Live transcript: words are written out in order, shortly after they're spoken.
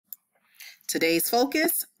Today's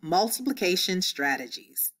focus, multiplication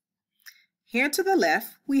strategies. Here to the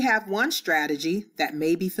left, we have one strategy that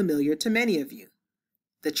may be familiar to many of you,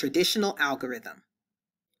 the traditional algorithm.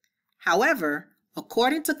 However,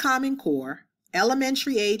 according to Common Core,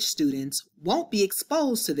 elementary age students won't be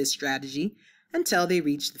exposed to this strategy until they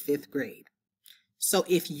reach the 5th grade. So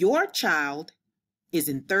if your child is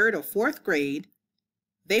in 3rd or 4th grade,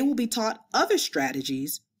 they will be taught other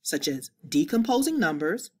strategies such as decomposing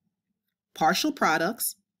numbers, partial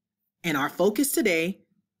products, and our focus today,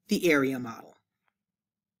 the area model.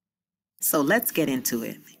 So let's get into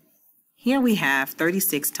it. Here we have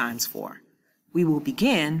 36 times 4. We will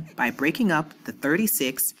begin by breaking up the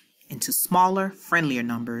 36 into smaller, friendlier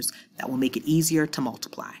numbers that will make it easier to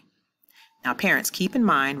multiply. Now parents, keep in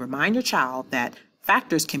mind, remind your child that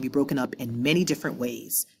factors can be broken up in many different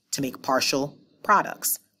ways to make partial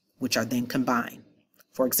products, which are then combined.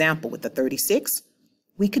 For example, with the 36,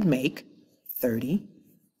 we could make 30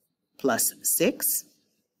 plus 6,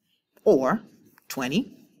 or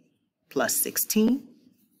 20 plus 16,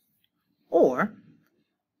 or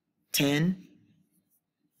 10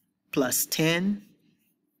 plus 10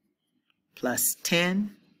 plus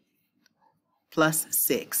 10 plus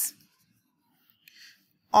 6.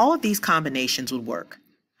 All of these combinations would work.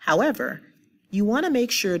 However, you want to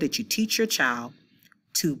make sure that you teach your child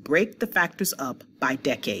to break the factors up by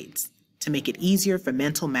decades to make it easier for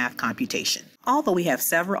mental math computation. Although we have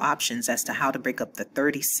several options as to how to break up the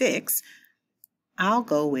 36, I'll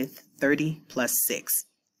go with 30 plus 6.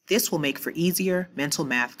 This will make for easier mental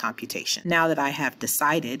math computation. Now that I have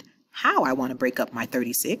decided how I want to break up my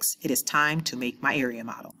 36, it is time to make my area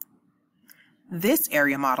model. This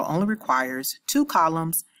area model only requires 2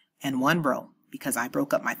 columns and 1 row because I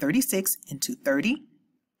broke up my 36 into 30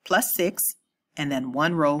 plus 6 and then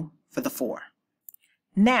 1 row for the 4.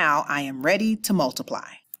 Now I am ready to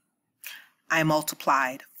multiply. I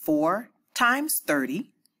multiplied 4 times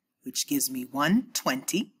 30, which gives me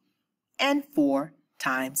 120, and 4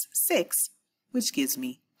 times 6, which gives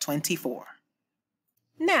me 24.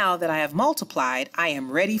 Now that I have multiplied, I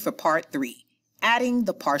am ready for part 3, adding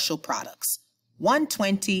the partial products,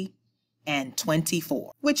 120 and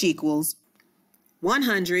 24, which equals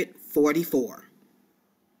 144.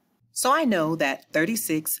 So I know that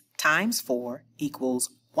 36 times 4 equals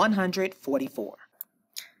 144.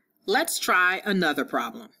 Let's try another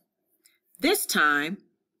problem. This time,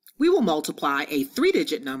 we will multiply a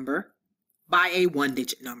 3-digit number by a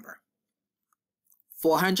 1-digit number.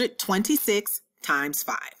 426 times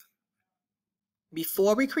 5.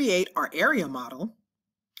 Before we create our area model,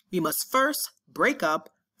 we must first break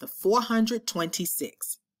up the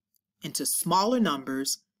 426 into smaller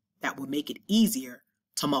numbers that will make it easier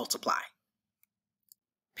to multiply.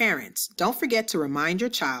 Parents, don't forget to remind your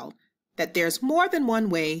child that there's more than one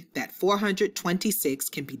way that 426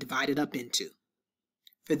 can be divided up into.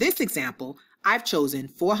 For this example, I've chosen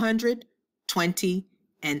 420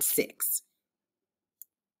 and 6.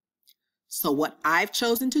 So what I've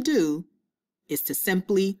chosen to do is to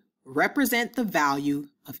simply represent the value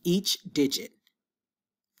of each digit.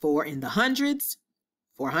 4 in the hundreds,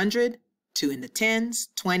 400, 2 in the tens,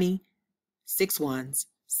 20, 6 ones,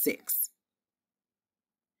 6.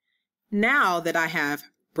 Now that I have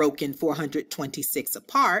broken 426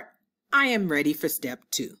 apart, I am ready for step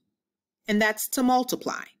 2, and that's to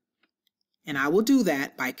multiply. And I will do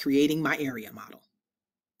that by creating my area model.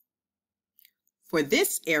 For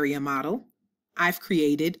this area model, I've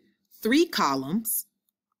created 3 columns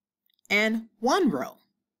and 1 row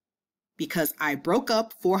because I broke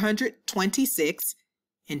up 426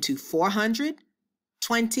 into 400,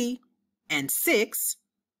 20, and 6,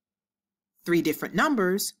 3 different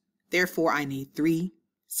numbers. Therefore, I need 3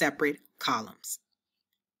 separate columns.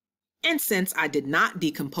 And since I did not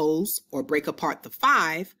decompose or break apart the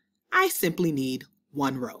 5, I simply need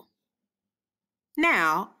 1 row.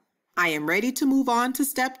 Now, I am ready to move on to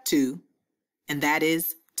step 2, and that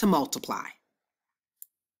is to multiply.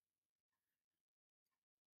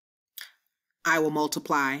 I will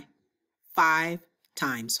multiply 5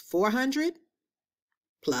 times 400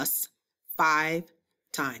 plus 5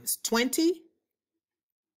 times 20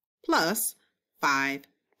 plus 5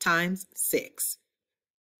 times 6.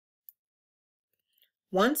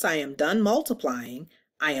 Once I am done multiplying,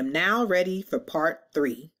 I am now ready for part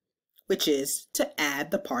 3, which is to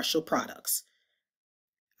add the partial products.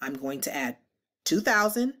 I'm going to add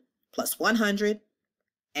 2,000 plus 100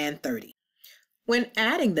 and 30. When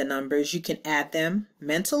adding the numbers, you can add them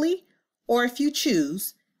mentally, or if you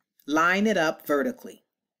choose, line it up vertically.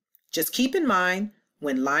 Just keep in mind,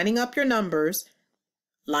 when lining up your numbers,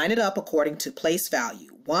 line it up according to place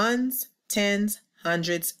value, ones, tens,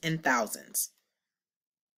 hundreds, and thousands.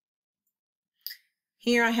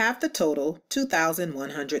 Here I have the total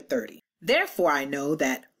 2,130. Therefore, I know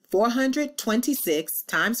that 426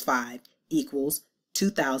 times 5 equals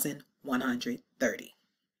 2,130.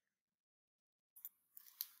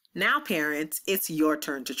 Now, parents, it's your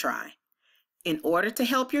turn to try. In order to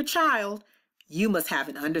help your child, you must have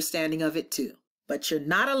an understanding of it too. But you're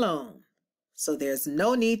not alone, so there's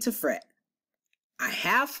no need to fret. I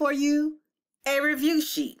have for you a review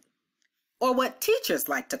sheet, or what teachers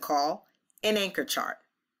like to call an anchor chart.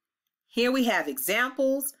 Here we have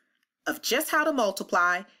examples of just how to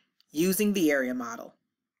multiply using the area model.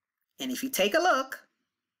 And if you take a look,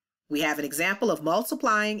 we have an example of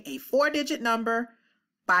multiplying a 4-digit number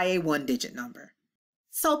by a 1-digit number.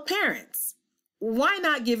 So parents, why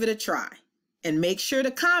not give it a try? And make sure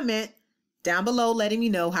to comment down below letting me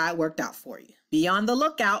know how it worked out for you. Be on the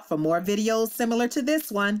lookout for more videos similar to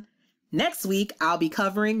this one. Next week, I'll be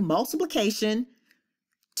covering multiplication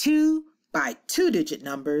 2 by 2-digit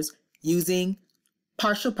numbers using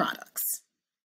partial products.